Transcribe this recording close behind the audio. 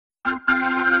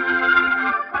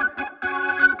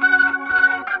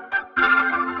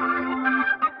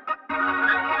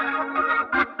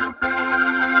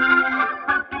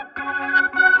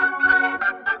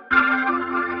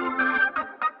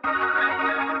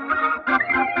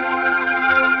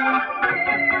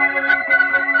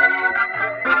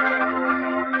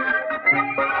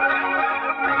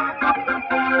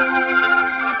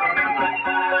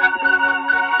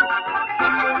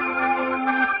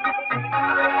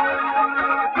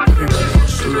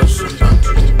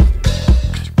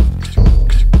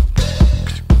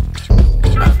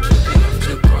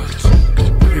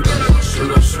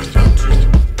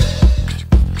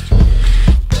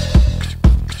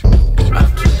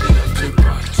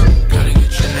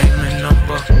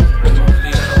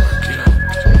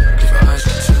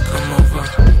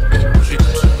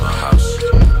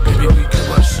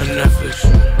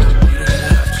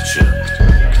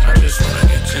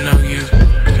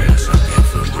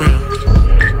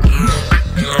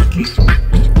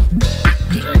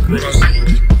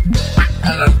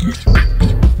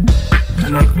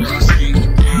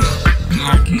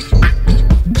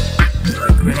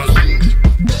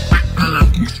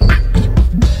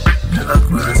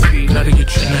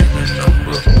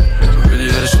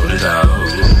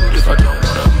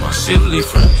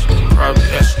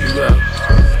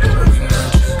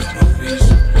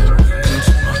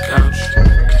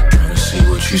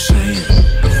you saying?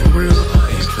 For real, I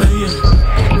ain't playing.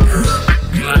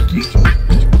 You like it?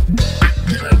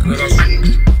 You like what I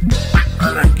see? I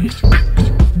like it.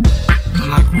 I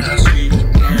like what I see.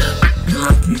 Damn, you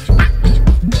like it?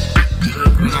 You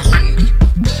like what I see?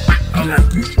 I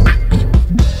like it.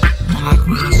 I like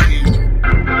what I see.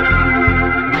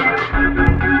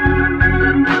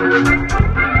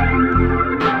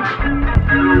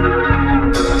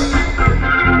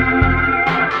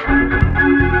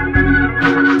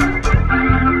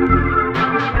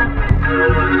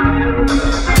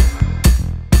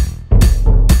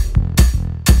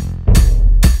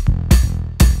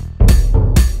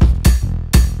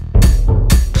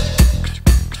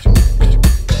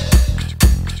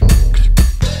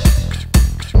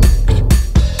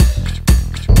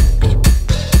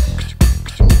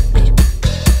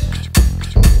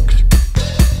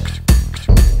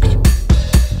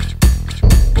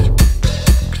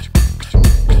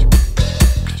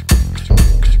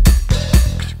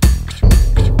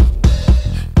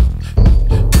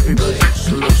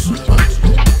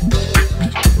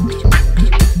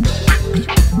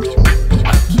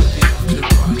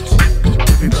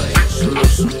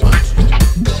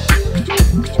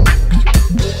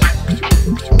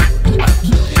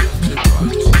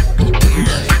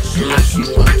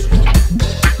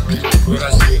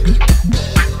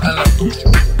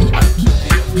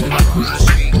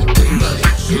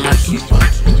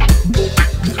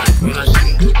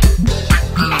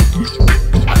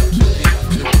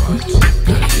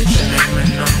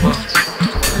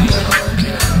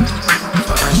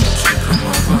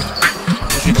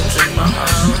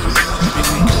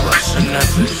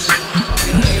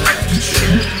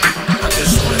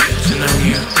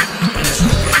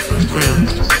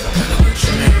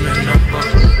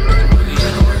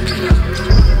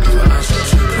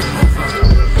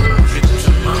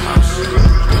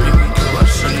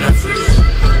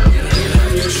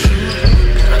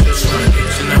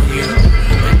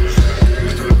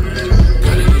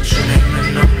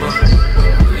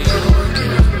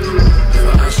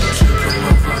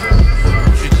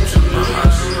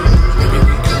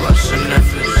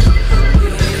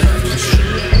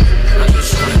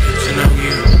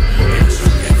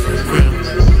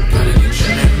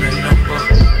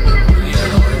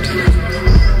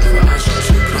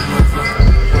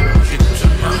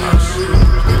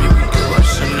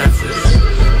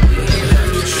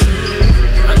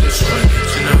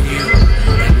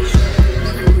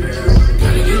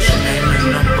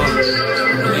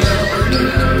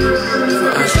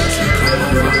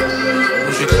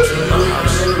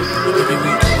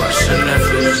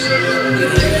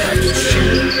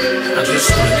 I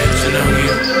just wanna get to know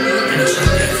you, and it's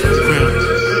like that for real.